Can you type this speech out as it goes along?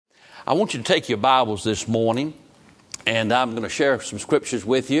I want you to take your Bibles this morning, and I'm going to share some scriptures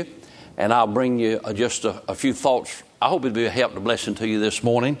with you, and I'll bring you just a few thoughts. I hope it'll be a help and a blessing to you this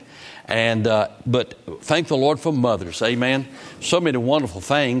morning. But thank the Lord for mothers. Amen. So many wonderful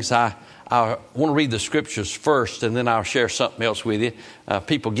things. I want to read the scriptures first, and then I'll share something else with you.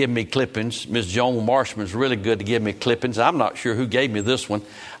 People give me clippings. Ms. Joan Marshman is really good to give me clippings. I'm not sure who gave me this one.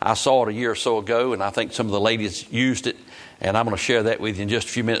 I saw it a year or so ago, and I think some of the ladies used it. And I'm going to share that with you in just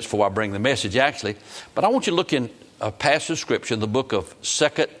a few minutes before I bring the message, actually. But I want you to look in a passage of scripture in the book of 2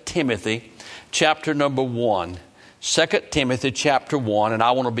 Timothy, chapter number 1. 2 Timothy, chapter 1, and I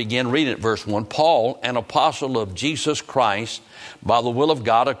want to begin reading at verse 1. Paul, an apostle of Jesus Christ, by the will of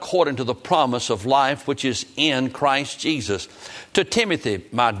God, according to the promise of life which is in Christ Jesus. To Timothy,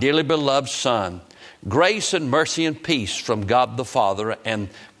 my dearly beloved son, grace and mercy and peace from God the Father and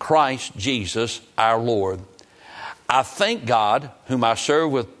Christ Jesus our Lord. I thank God, whom I serve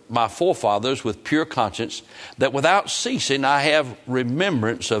with my forefathers with pure conscience, that without ceasing I have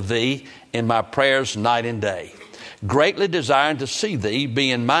remembrance of thee in my prayers night and day, greatly desiring to see thee,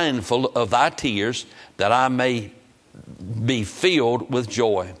 being mindful of thy tears, that I may be filled with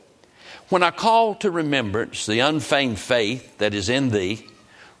joy. When I call to remembrance the unfeigned faith that is in thee,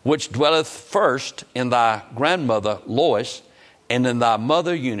 which dwelleth first in thy grandmother Lois and in thy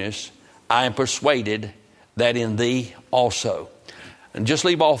mother Eunice, I am persuaded that in thee also. And just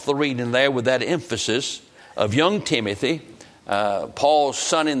leave off the reading there with that emphasis of young Timothy, Paul's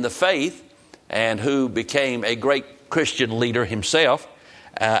son in the faith, and who became a great Christian leader himself,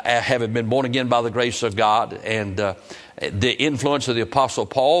 having been born again by the grace of God, and the influence of the Apostle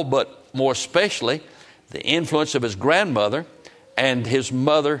Paul, but more especially the influence of his grandmother and his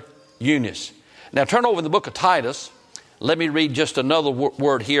mother Eunice. Now turn over in the book of Titus. Let me read just another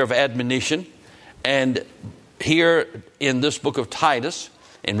word here of admonition. And here in this book of Titus,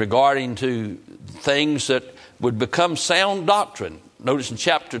 in regarding to things that would become sound doctrine, notice in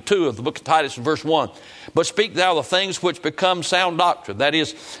chapter 2 of the book of Titus in verse 1, but speak thou the things which become sound doctrine. That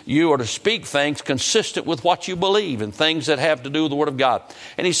is, you are to speak things consistent with what you believe and things that have to do with the Word of God.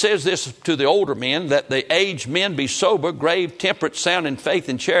 And he says this to the older men, that the aged men be sober, grave, temperate, sound in faith,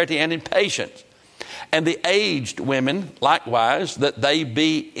 in charity, and in patience. And the aged women, likewise, that they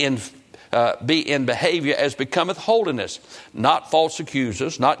be in behavior as becometh holiness, not false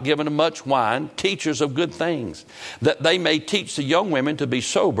accusers, not given to much wine, teachers of good things, that they may teach the young women to be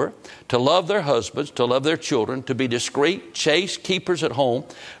sober, to love their husbands, to love their children, to be discreet, chaste, keepers at home,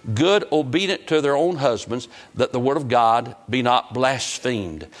 good, obedient to their own husbands, that the word of God be not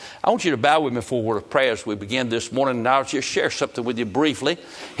blasphemed. I want you to bow with me for a word of prayer as we begin this morning, and I'll just share something with you briefly.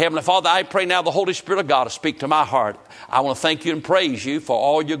 Heavenly Father, I pray now the Holy Spirit of God to speak to my heart. I want to thank you and praise you for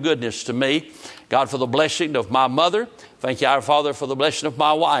all your goodness to me. God, for the blessing of my mother. Thank you, our Father, for the blessing of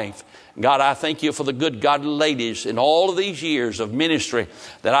my wife. God, I thank you for the good godly ladies in all of these years of ministry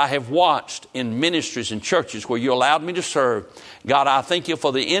that I have watched in ministries and churches where you allowed me to serve. God, I thank you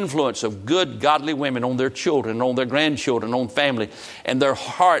for the influence of good godly women on their children, on their grandchildren, on family, and their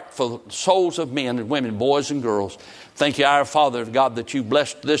heart for souls of men and women, boys and girls. Thank you, our Father, God, that you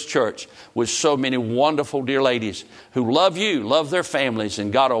blessed this church with so many wonderful dear ladies who love you, love their families,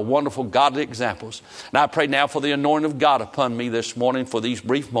 and God are wonderful godly examples. And I pray now for the anointing of God upon me this morning for these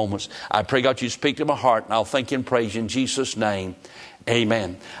brief moments. I pray, God, you speak to my heart, and I'll thank you and praise you in Jesus' name.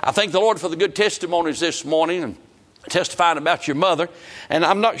 Amen. I thank the Lord for the good testimonies this morning and testifying about your mother. And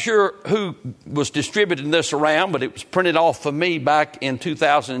I'm not sure who was distributing this around, but it was printed off for me back in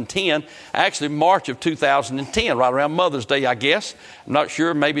 2010, actually March of 2010, right around Mother's Day, I guess. I'm not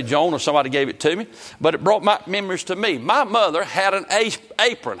sure, maybe Joan or somebody gave it to me, but it brought my memories to me. My mother had an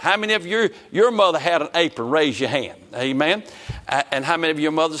apron. How many of your mother had an apron? Raise your hand. Amen. And how many of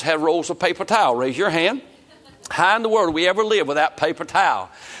your mothers had rolls of paper towel? Raise your hand. How in the world do we ever live without paper towel?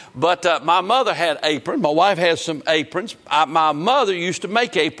 But my mother had aprons. My wife has some aprons. My mother used to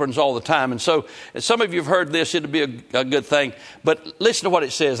make aprons all the time. And so some of you have heard this. It'll be a good thing. But listen to what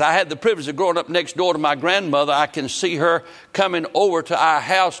it says. I had the privilege of growing up next door to my grandmother. I can see her coming over to our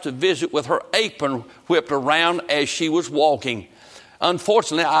house to visit with her apron whipped around as she was walking.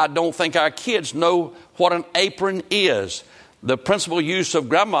 Unfortunately, I don't think our kids know what an apron is. The principal use of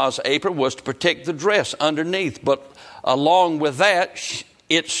Grandma's apron was to protect the dress underneath. But along with that,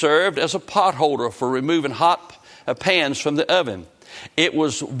 it served as a pot holder for removing hot pans from the oven. It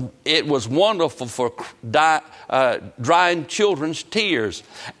was wonderful for drying children's tears.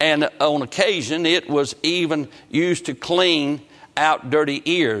 And on occasion, it was even used to clean out dirty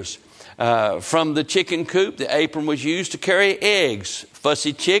ears. From the chicken coop, the apron was used to carry eggs,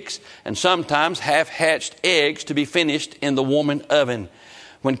 fussy chicks, and sometimes half-hatched eggs to be finished in the warming oven.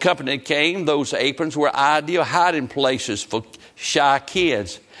 When company came, those aprons were ideal hiding places for shy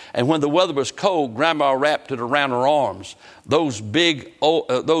kids. And when the weather was cold, Grandma wrapped it around her arms. Those big old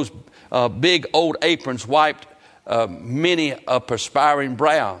aprons wiped many a perspiring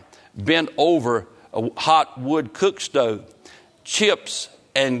brow. Bent over a hot wood cook stove. Chips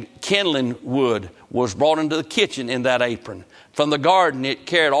and kindling wood was brought into the kitchen in that apron. From the garden, it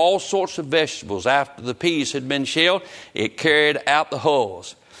carried all sorts of vegetables. After the peas had been shelled, it carried out the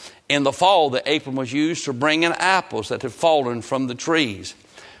hulls. In the fall, the apron was used to bring in apples that had fallen from the trees.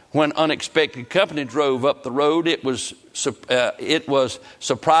 When unexpected company drove up the road, it was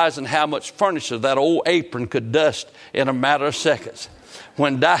surprising how much furniture that old apron could dust in a matter of seconds.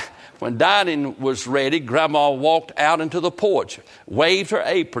 When dining was ready, Grandma walked out into the porch, waved her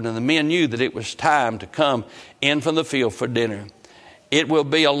apron, and the men knew that it was time to come in from the field for dinner. It will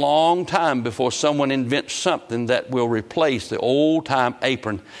be a long time before someone invents something that will replace the old-time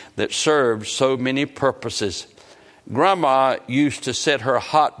apron that served so many purposes. Grandma used to set her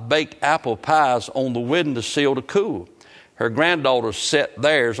hot-baked apple pies on the windowsill to cool. Her granddaughters set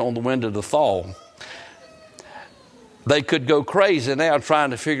theirs on the window to thaw. They could go crazy now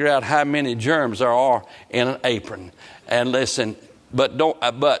trying to figure out how many germs there are in an apron. And listen, I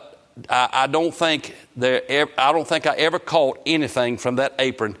don't think I ever caught anything from that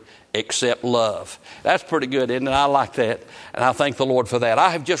apron except love. That's pretty good, isn't it? I like that, and I thank the Lord for that.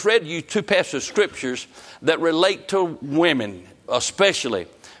 I have just read you two passages of scriptures that relate to women, especially.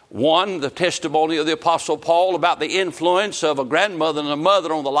 One, the testimony of the Apostle Paul about the influence of a grandmother and a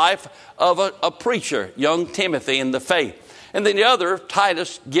mother on the life of a preacher, young Timothy, in the faith. And then the other,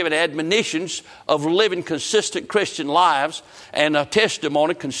 Titus, giving admonitions of living consistent Christian lives and a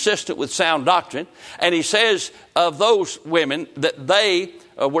testimony consistent with sound doctrine. And he says of those women that they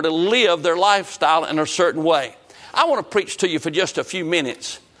were to live their lifestyle in a certain way. I want to preach to you for just a few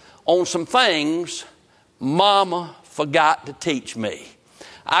minutes on some things Mama forgot to teach me.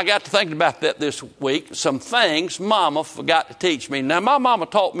 I got to thinking about that this week. Some things Mama forgot to teach me. Now, my mama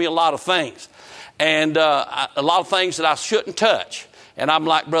taught me a lot of things. And a lot of things that I shouldn't touch. And I'm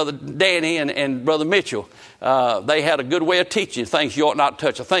like Brother Danny and Brother Mitchell. They had a good way of teaching things you ought not to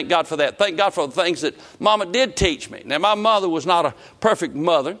touch. I thank God for that. Thank God for the things that Mama did teach me. Now, my mother was not a perfect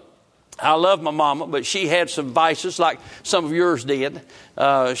mother. I love my mama, but she had some vices like some of yours did.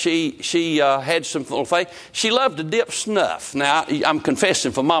 She had some little things. She loved to dip snuff. Now, I'm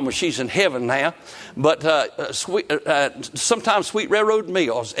confessing for Mama, she's in heaven now. But sometimes sweet railroad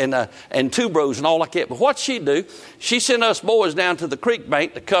meals and tubros and all like that. But what she'd do, she sent us boys down to the creek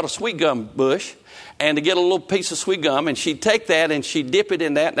bank to cut a sweet gum bush and to get a little piece of sweet gum. And she'd take that and she'd dip it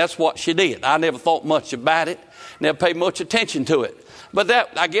in that. And that's what she did. I never thought much about it. Never paid much attention to it. But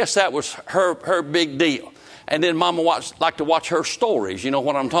I guess that was her big deal. And then Mama liked to watch her stories. You know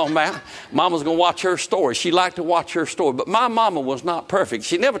what I'm talking about? Mama's going to watch her stories. She liked to watch her story. But my mama was not perfect.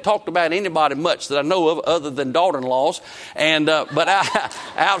 She never talked about anybody much that I know of other than daughter-in-laws. But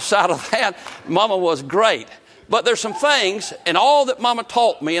outside of that, Mama was great. But there's some things, and all that Mama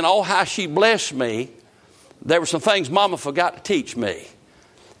taught me and all how she blessed me, there were some things Mama forgot to teach me.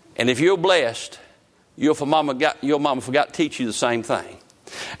 And if you're blessed, your mama forgot to teach you the same thing.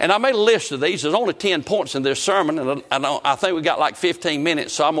 And I made a list of these. There's only 10 points in this sermon, and I think we got like 15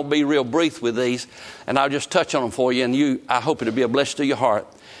 minutes, so I'm going to be real brief with these, and I'll just touch on them for you, and I hope it'll be a blessing to your heart.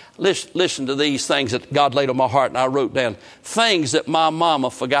 Listen to these things that God laid on my heart, and I wrote down things that my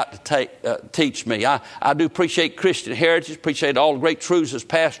mama forgot to teach me. I do appreciate Christian heritage, appreciate all the great truths that's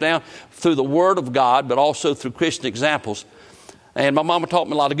passed down through the Word of God, but also through Christian examples. And my mama taught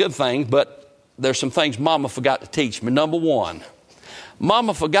me a lot of good things, but there's some things Mama forgot to teach me. Number one,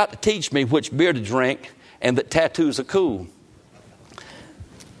 Mama forgot to teach me which beer to drink and that tattoos are cool.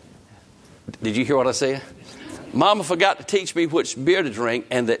 Did you hear what I said? Mama forgot to teach me which beer to drink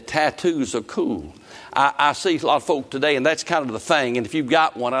and that tattoos are cool. I see a lot of folk today, and that's kind of the thing. And if you've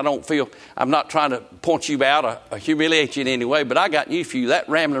got one, I'm not trying to point you out or humiliate you in any way, but I got news for you. That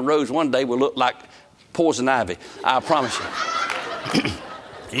rambling rose one day will look like poison ivy. I promise you.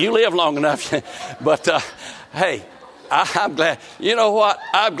 You live long enough. But, hey, I'm glad. You know what?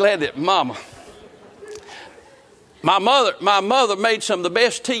 I'm glad that my mother made some of the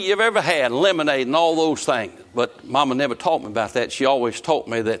best tea you've ever had, lemonade and all those things. But Mama never taught me about that. She always taught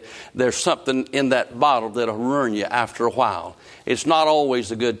me that there's something in that bottle that'll ruin you after a while. It's not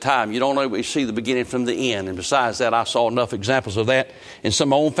always a good time. You don't always see the beginning from the end. And besides that, I saw enough examples of that in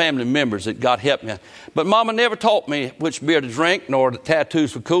some of my own family members that God helped me. But Mama never taught me which beer to drink, nor that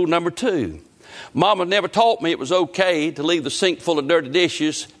tattoos were cool. Number two, Mama never taught me it was okay to leave the sink full of dirty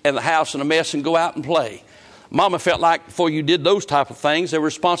dishes and the house in a mess and go out and play. Mama felt like before you did those type of things, there were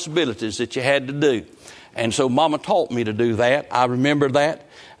responsibilities that you had to do. And so Mama taught me to do that. I remember that.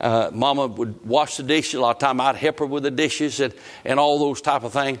 Mama would wash the dishes. A lot of time I'd help her with the dishes and all those type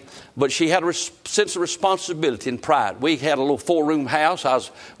of things. But she had a sense of responsibility and pride. We had a little 4-room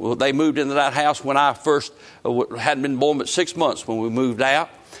house. They moved into that house when I first hadn't been born but 6 months when we moved out.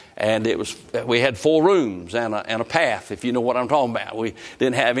 And we had 4 rooms and a path, if you know what I'm talking about. We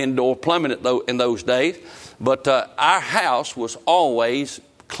didn't have indoor plumbing in those days. But our house was always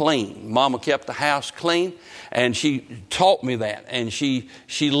clean. Mama kept the house clean, and she taught me that, and she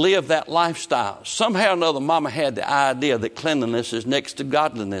lived that lifestyle. Somehow or another, Mama had the idea that cleanliness is next to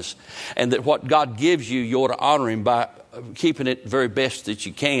godliness, and that what God gives you, you ought to honor Him by keeping it the very best that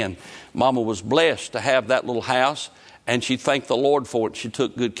you can. Mama was blessed to have that little house, and she thanked the Lord for it. She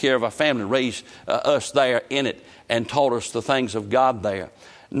took good care of our family, raised us there in it, and taught us the things of God there.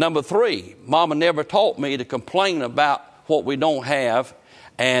 Number 3, Mama never taught me to complain about what we don't have.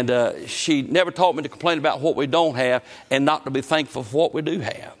 And she never taught me to complain about what we don't have and not to be thankful for what we do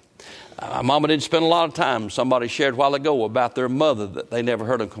have. Mama didn't spend a lot of time. Somebody shared a while ago about their mother that they never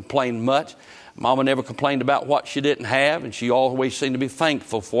heard her complain much. Mama never complained about what she didn't have, and she always seemed to be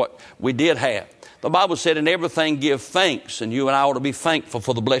thankful for what we did have. The Bible said, in everything give thanks, and you and I ought to be thankful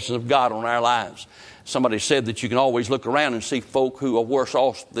for the blessings of God on our lives. Somebody said that you can always look around and see folk who are worse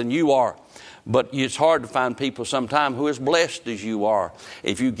off than you are. But it's hard to find people sometimes who are as blessed as you are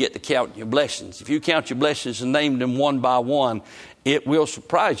if you get to count your blessings. If you count your blessings and name them one by one, it will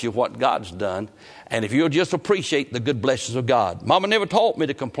surprise you what God's done. And if you'll just appreciate the good blessings of God. Mama never taught me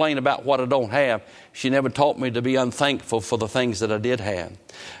to complain about what I don't have. She never taught me to be unthankful for the things that I did have.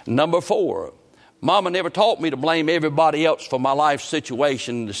 Number 4, Mama never taught me to blame everybody else for my life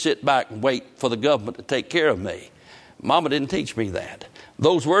situation and to sit back and wait for the government to take care of me. Mama didn't teach me that.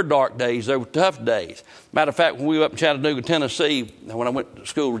 Those were dark days. They were tough days. Matter of fact, when we were up in Chattanooga, Tennessee, when I went to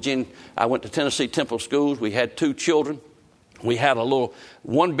school, Virginia, I went to Tennessee Temple Schools. We had 2 children. We had a little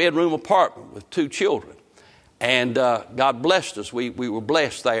 1-bedroom apartment with 2 children. And God blessed us. We were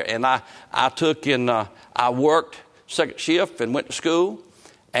blessed there. And I worked second shift and went to school.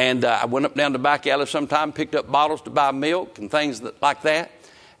 And I went up down the back alley sometime, picked up bottles to buy milk and things like that.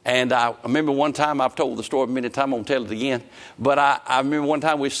 And I remember one time, I've told the story many times, I won't tell it again. But I remember one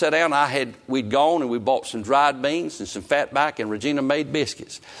time we sat down, we'd gone and we bought some dried beans and some fatback, and Regina made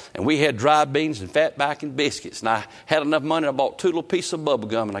biscuits. And we had dried beans and fatback and biscuits. And I had enough money, I bought 2 little pieces of bubble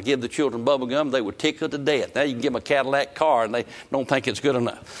gum, and I gave the children bubble gum. They were tickled to death. Now you can give them a Cadillac car and they don't think it's good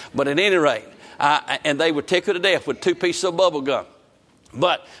enough. But at any rate, and they were tickled to death with 2 pieces of bubble gum.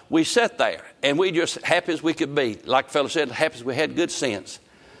 But we sat there and we just happy as we could be. Like the fellow said, happy as we had good sense.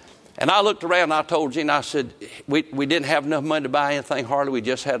 And I looked around and I told Gina, I said, we didn't have enough money to buy anything hardly. We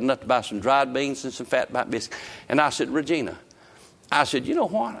just had enough to buy some dried beans and some fatback biscuits. And I said, Regina, I said, you know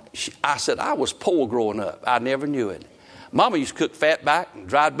what? I said, I was poor growing up. I never knew it. Mama used to cook fatback and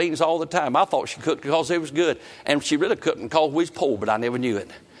dried beans all the time. I thought she cooked because it was good. And she really couldn't because we was poor, but I never knew it.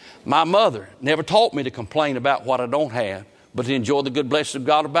 My mother never taught me to complain about what I don't have, but to enjoy the good blessings of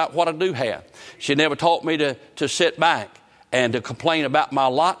God about what I do have. She never taught me to sit back and to complain about my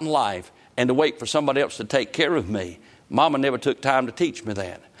lot in life and to wait for somebody else to take care of me. Mama never took time to teach me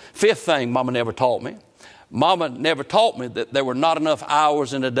that. 5th thing Mama never taught me. Mama never taught me that there were not enough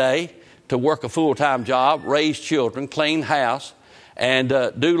hours in a day to work a full-time job, raise children, clean house, and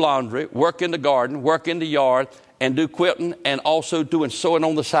do laundry, work in the garden, work in the yard, and do quilting, and also doing sewing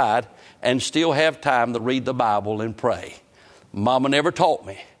on the side, and still have time to read the Bible and pray. Mama never taught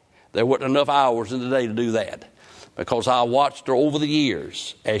me there weren't enough hours in the day to do that. Because I watched her over the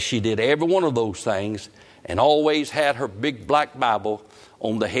years as she did every one of those things and always had her big black Bible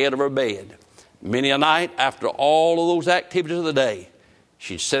on the head of her bed. Many a night after all of those activities of the day,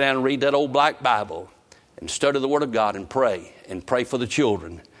 she'd sit down and read that old black Bible and study the Word of God and pray for the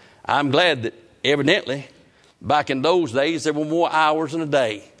children. I'm glad that evidently back in those days there were more hours in a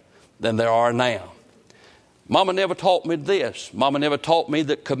day than there are now. Mama never taught me this. Mama never taught me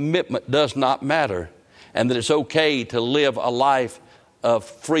that commitment does not matter, and that it's okay to live a life of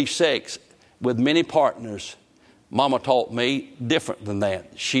free sex with many partners. Mama taught me different than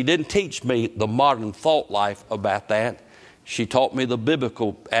that. She didn't teach me the modern thought life about that. She taught me the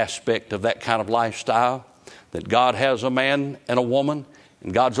biblical aspect of that kind of lifestyle, that God has a man and a woman,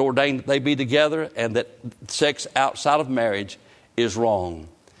 and God's ordained that they be together, and that sex outside of marriage is wrong.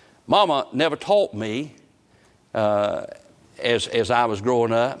 Mama never taught me, as I was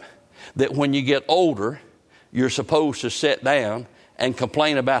growing up, that when you get older, you're supposed to sit down and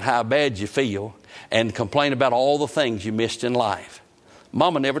complain about how bad you feel and complain about all the things you missed in life.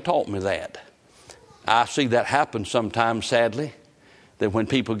 Mama never taught me that. I see that happen sometimes, sadly, that when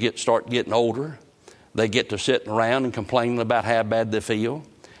people start getting older, they get to sitting around and complaining about how bad they feel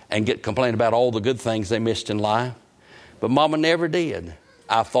and complaining about all the good things they missed in life. But Mama never did.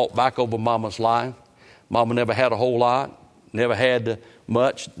 I thought back over Mama's life. Mama never had a whole lot, never had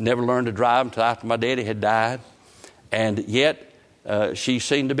much, never learned to drive until after my daddy had died. And yet, she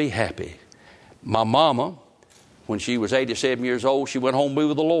seemed to be happy. My mama, when she was 87 years old, she went home to be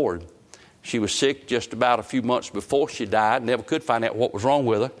with the Lord. She was sick just about a few months before she died. Never could find out what was wrong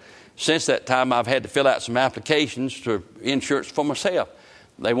with her. Since that time, I've had to fill out some applications for insurance for myself.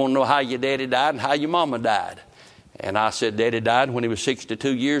 They want to know how your daddy died and how your mama died. And I said, Daddy died when he was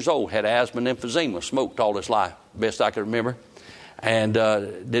 62 years old, had asthma and emphysema, smoked all his life, best I can remember, and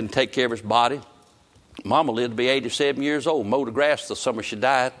didn't take care of his body. Mama lived to be 87 years old, mowed the grass the summer she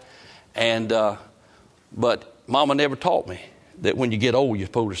died. But Mama never taught me that when you get old, you're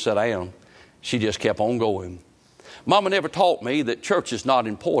supposed to sit down. She just kept on going. Mama never taught me that church is not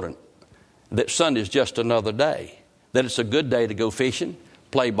important, that Sunday is just another day, that it's a good day to go fishing,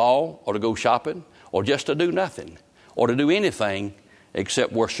 play ball, or to go shopping, or just to do nothing, or to do anything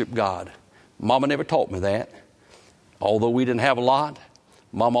except worship God. Mama never taught me that. Although we didn't have a lot,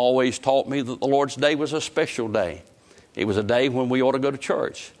 Mama always taught me that the Lord's Day was a special day. It was a day when we ought to go to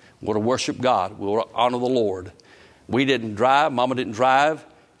church. We ought to worship God. We ought to honor the Lord. We didn't drive. Mama didn't drive.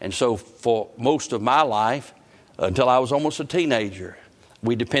 And so for most of my life, until I was almost a teenager,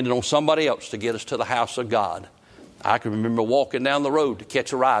 we depended on somebody else to get us to the house of God. I can remember walking down the road to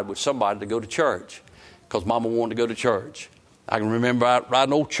catch a ride with somebody to go to church because Mama wanted to go to church. I can remember riding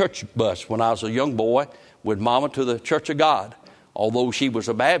an old church bus when I was a young boy with Mama to the Church of God. Although she was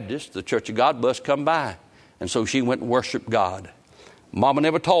a Baptist, the Church of God bus come by. And so she went and worshiped God. Mama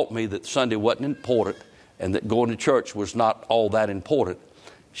never taught me that Sunday wasn't important and that going to church was not all that important.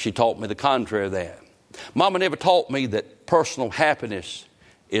 She taught me the contrary of that. Mama never taught me that personal happiness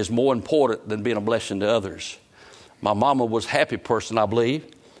is more important than being a blessing to others. My mama was a happy person, I believe,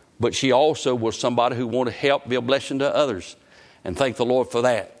 but she also was somebody who wanted to help be a blessing to others. And thank the Lord for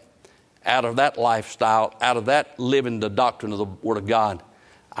that. Out of that lifestyle, out of that living the doctrine of the Word of God,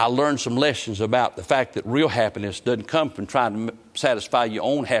 I learned some lessons about the fact that real happiness doesn't come from trying to satisfy your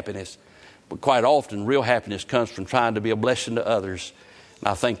own happiness, but quite often real happiness comes from trying to be a blessing to others. And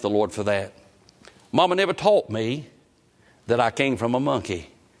I thank the Lord for that. Mama never taught me that I came from a monkey.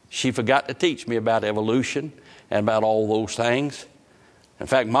 She forgot to teach me about evolution and about all those things. In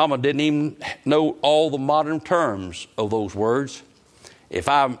fact, Mama didn't even know all the modern terms of those words. If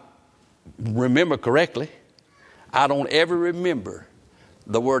I remember correctly, I don't ever remember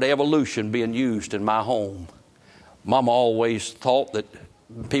the word evolution being used in my home. Mama always thought that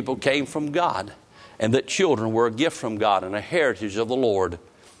people came from God and that children were a gift from God and a heritage of the Lord.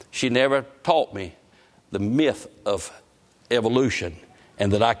 She never taught me the myth of evolution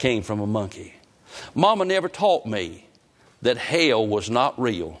and that I came from a monkey. Mama never taught me that hell was not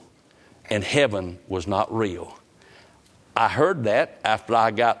real and heaven was not real. I heard that after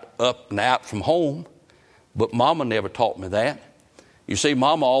I got up and out from home, but Mama never taught me that. You see,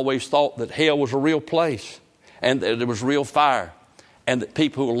 Mama always thought that hell was a real place and that there was real fire and that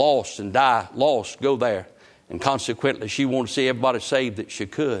people who lost and die lost go there. And consequently, she wanted to see everybody saved that she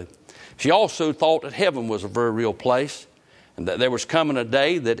could. She also thought that heaven was a very real place and that there was coming a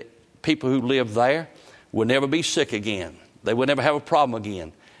day that people who lived there would never be sick again. They would never have a problem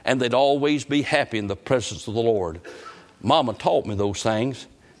again. And they'd always be happy in the presence of the Lord. Mama taught me those things,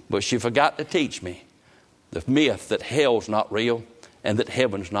 but she forgot to teach me the myth that hell's not real and that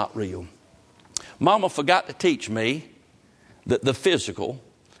heaven's not real. Mama forgot to teach me that the physical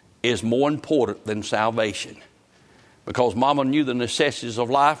is more important than salvation. Because Mama knew the necessities of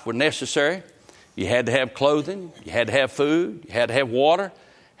life were necessary. You had to have clothing, you had to have food, you had to have water,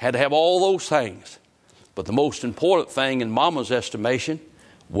 had to have all those things. But the most important thing in Mama's estimation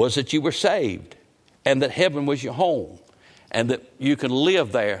was that you were saved and that heaven was your home and that you can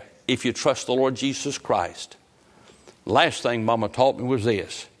live there if you trust the Lord Jesus Christ. The last thing Mama taught me was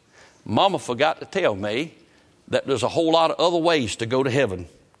this. Mama forgot to tell me that there's a whole lot of other ways to go to heaven.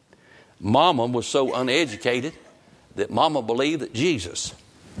 Mama was so uneducated that Mama believed that Jesus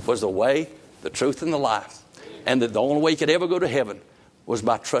was the way, the truth, and the life. And that the only way you could ever go to heaven was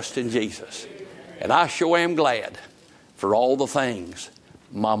by trusting Jesus. And I sure am glad for all the things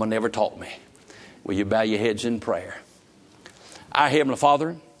Mama never taught me. Will you bow your heads in prayer? Our Heavenly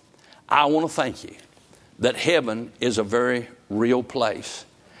Father, I want to thank you that heaven is a very real place.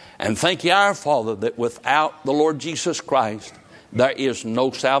 And thank you, our Father, that without the Lord Jesus Christ, there is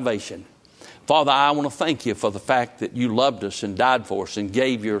no salvation. Father, I want to thank you for the fact that you loved us and died for us and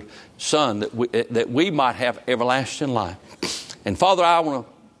gave your Son that we might have everlasting life. And Father, I want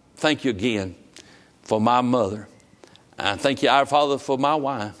to thank you again for my mother. I thank you, our Father, for my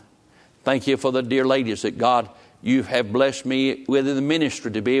wife. Thank you for the dear ladies that God, you have blessed me with in the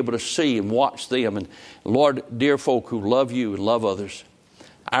ministry to be able to see and watch them. And Lord, dear folk who love you and love others.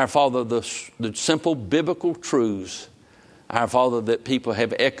 Our Father, the simple biblical truths, our Father, that people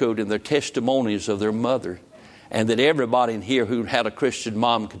have echoed in their testimonies of their mother, and that everybody in here who had a Christian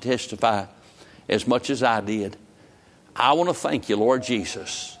mom could testify as much as I did. I want to thank you, Lord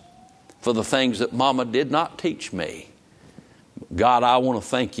Jesus, for the things that Mama did not teach me. God, I want to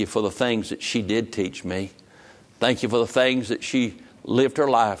thank you for the things that she did teach me. Thank you for the things that she lived her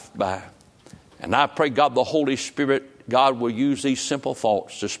life by. And I pray, God, the Holy Spirit, God, will use these simple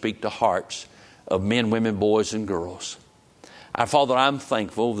thoughts to speak to hearts of men, women, boys, and girls. Our Father, I'm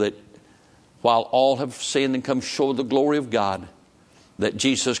thankful that while all have sinned and come short of the glory of God, that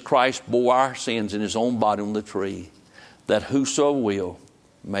Jesus Christ bore our sins in his own body on the tree, that whoso will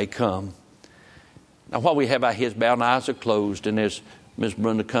may come. Now, while we have our heads bowed and eyes are closed, and as Miss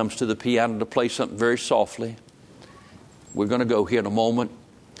Brenda comes to the piano to play something very softly, we're going to go here in a moment,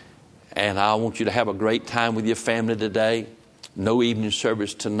 and I want you to have a great time with your family today. No evening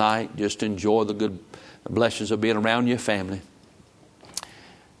service tonight. Just enjoy the good blessings of being around your family.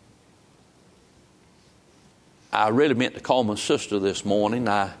 I really meant to call my sister this morning.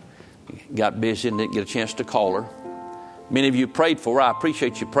 I got busy and didn't get a chance to call her. Many of you prayed for her. I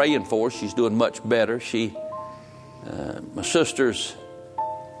appreciate you praying for her. She's doing much better. My sister's,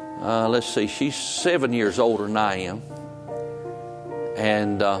 she's 7 years older than I am.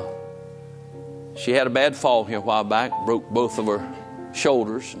 And she had a bad fall here a while back, broke both of her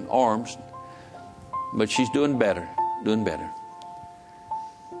shoulders and arms. But she's doing better.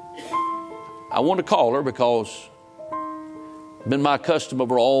 I want to call her because it's been my custom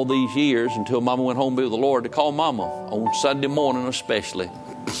over all these years until Mama went home to be with the Lord to call Mama on Sunday morning especially.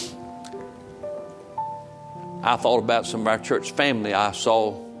 I thought about some of our church family. I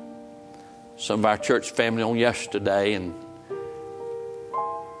saw some of our church family on yesterday, and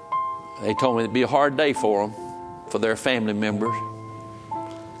they told me it'd be a hard day for them, for their family members.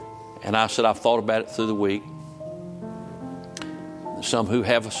 And I said, I've thought about it through the week. Some who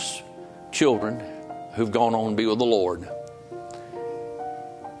have children who've gone on to be with the Lord.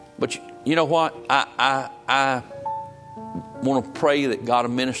 But you know what? I want to pray that God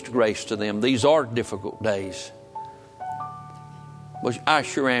will minister grace to them. These are difficult days. But I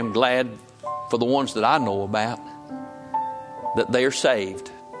sure am glad for the ones that I know about that they are saved.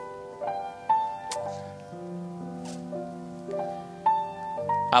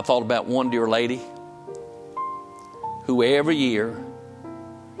 I thought about one dear lady who every year,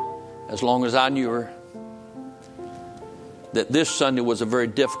 as long as I knew her, that this Sunday was a very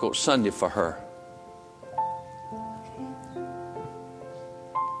difficult Sunday for her.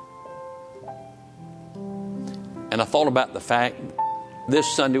 And I thought about the fact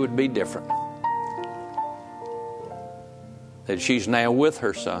this Sunday would be different. That she's now with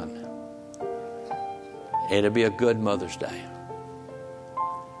her son. It'll be a good Mother's Day.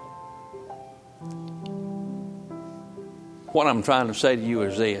 What I'm trying to say to you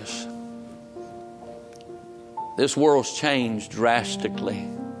is this. This world's changed drastically.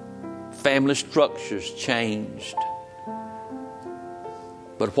 Family structures changed.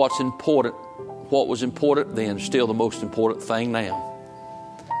 But what was important then is still the most important thing now.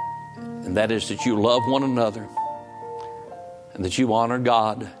 And that is that you love one another, and that you honor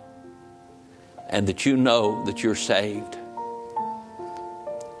God, and that you know that you're saved.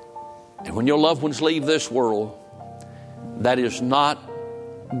 And when your loved ones leave this world, that is not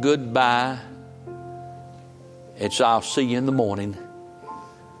goodbye. It's I'll see you in the morning.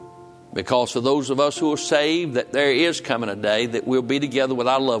 Because for those of us who are saved, that there is coming a day that we'll be together with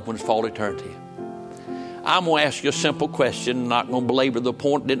our loved ones for all eternity. I'm going to ask you a simple question. I'm not going to belabor the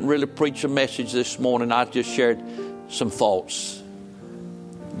point. Didn't really preach a message this morning. I just shared some thoughts.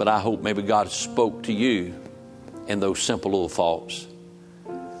 But I hope maybe God spoke to you in those simple little thoughts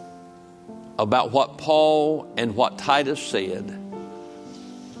about what Paul and what Titus said,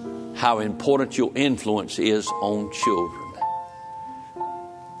 how important your influence is on children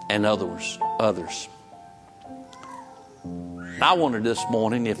and others. I wondered this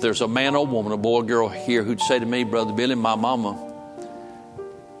morning if there's a man or woman, a boy or girl here who'd say to me, Brother Billy, my mama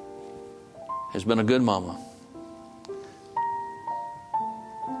has been a good mama.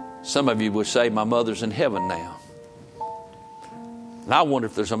 Some of you would say, my mother's in heaven now. And I wonder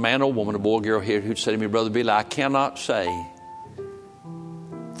if there's a man or woman, a boy or girl here who'd say to me, Brother Billy, I cannot say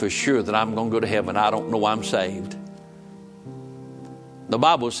for sure that I'm going to go to heaven. I don't know I'm saved. The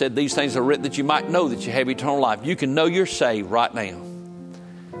Bible said these things are written that you might know that you have eternal life. You can know you're saved right now.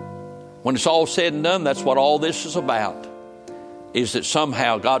 When it's all said and done, that's what all this is about, is that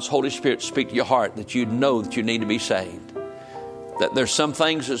somehow God's Holy Spirit speak to your heart that you know that you need to be saved. That there's some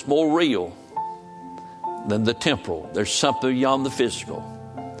things that's more real than the temporal. There's something beyond the physical.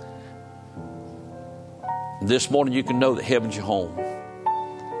 This morning you can know that heaven's your home.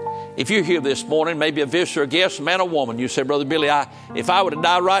 If you're here this morning, maybe a visitor, a guest, a man or woman, you say, Brother Billy, if I would have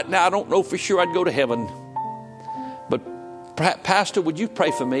died right now, I don't know for sure I'd go to heaven. But Pastor, would you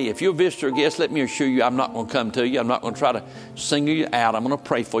pray for me? If you're a visitor or guest, let me assure you I'm not going to come to you. I'm not going to try to single you out. I'm going to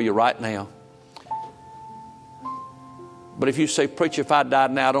pray for you right now. But if you say, Preacher, if I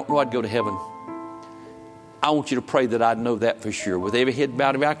died now, I don't know I'd go to heaven. I want you to pray that I'd know that for sure. With every head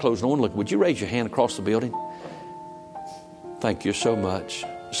bowed and every eye closed, no one looking. Would you raise your hand across the building? Thank you so much.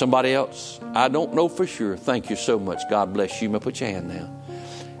 Somebody else? I don't know for sure. Thank you so much. God bless you. You may put your hand down.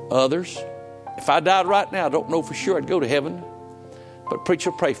 Others? If I died right now, I don't know for sure I'd go to heaven. But preacher,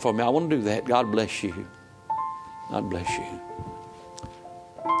 pray for me. I want to do that. God bless you. God bless you.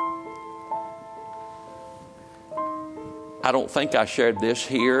 I don't think I shared this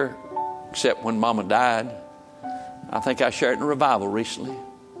here except when Mama died. I think I shared it in a revival recently.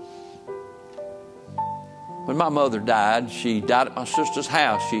 When my mother died, she died at my sister's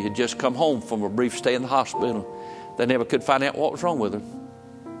house. She had just come home from a brief stay in the hospital. They never could find out what was wrong with her.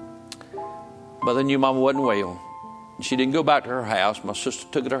 But they knew Mama wasn't well. She didn't go back to her house. My sister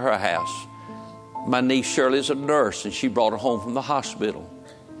took her to her house. My niece Shirley is a nurse, and she brought her home from the hospital.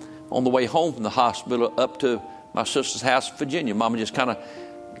 On the way home from the hospital up to my sister's house in Virginia, Mama just kind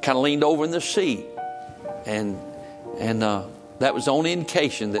of leaned over in the seat. And that was the only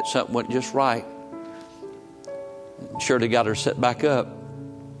indication that something went just right. Shirley got her set back up.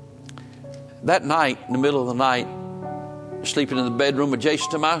 That night, in the middle of the night, sleeping in the bedroom adjacent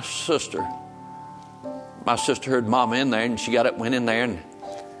to my sister heard Mama in there, and she got up and went in there, and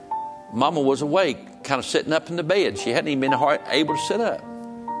Mama was awake, kind of sitting up in the bed. She hadn't even been able to sit up.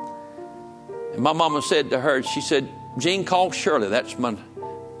 And my mama said to her, she said, Jean, call Shirley. That's my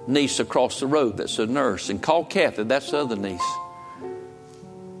niece across the road. That's a nurse. And call Kathy. That's the other niece.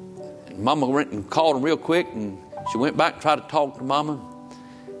 And Mama went and called them real quick, and she went back and tried to talk to Mama.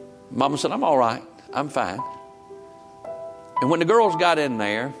 Mama said, I'm all right. I'm fine. And when the girls got in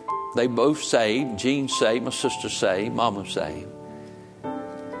there, they both saved. Jean saved. My sister saved. Mama saved.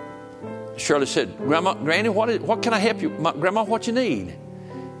 Shirley said, Grandma, Granny, what can I help you? Grandma, what you need?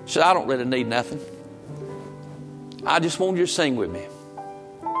 She said, I don't really need nothing. I just want you to sing with me.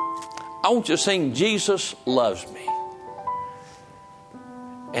 I want you to sing, Jesus Loves Me.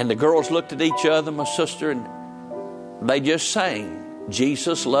 And the girls looked at each other, my sister, and they just sang,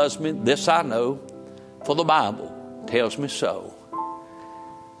 Jesus loves me, this I know, for the Bible tells me so.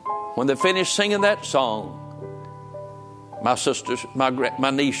 When they finished singing that song,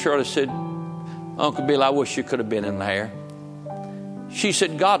 my niece Shirley said, Uncle Bill, I wish you could have been in there. She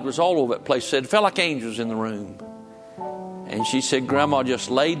said, God was all over that place. Said, it felt like angels in the room. And she said, Grandma just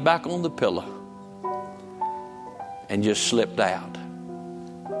laid back on the pillow and just slipped out.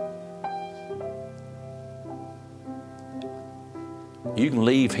 You can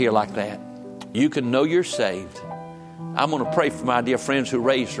leave here like that. You can know you're saved. I'm going to pray for my dear friends who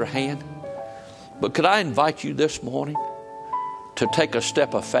raised their hand. But could I invite you this morning to take a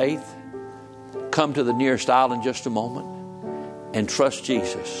step of faith, come to the nearest aisle in just a moment, and trust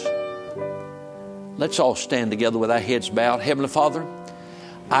Jesus? Let's all stand together with our heads bowed. Heavenly Father,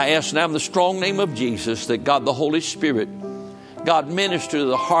 I ask now in the strong name of Jesus that God the Holy Spirit, God minister to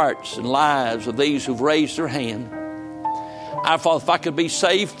the hearts and lives of these who've raised their hand. Our Father, if I could be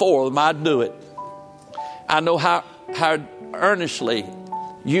saved for them, I'd do it. I know how earnestly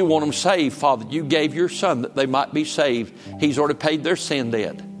you want them saved, Father. You gave your Son that they might be saved. He's already paid their sin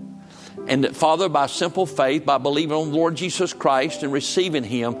debt. And that, Father, by simple faith, by believing on the Lord Jesus Christ and receiving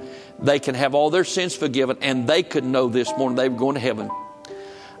Him, they can have all their sins forgiven, and they could know this morning they were going to heaven.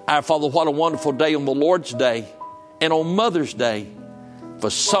 Our Father, what a wonderful day on the Lord's Day and on Mother's Day for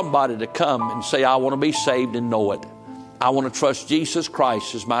somebody to come and say, I want to be saved and know it. I want to trust Jesus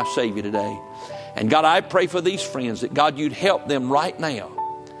Christ as my Savior today. And God, I pray for these friends that, God, you'd help them right now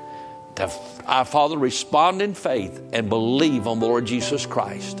to, our Father, respond in faith and believe on the Lord Jesus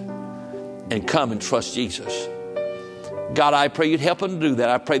Christ and come and trust Jesus. God, I pray you'd help them to do that.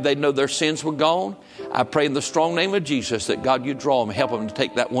 I pray they'd know their sins were gone. I pray in the strong name of Jesus that, God, you draw them, help them to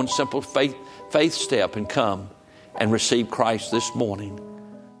take that one simple faith step and come and receive Christ this morning.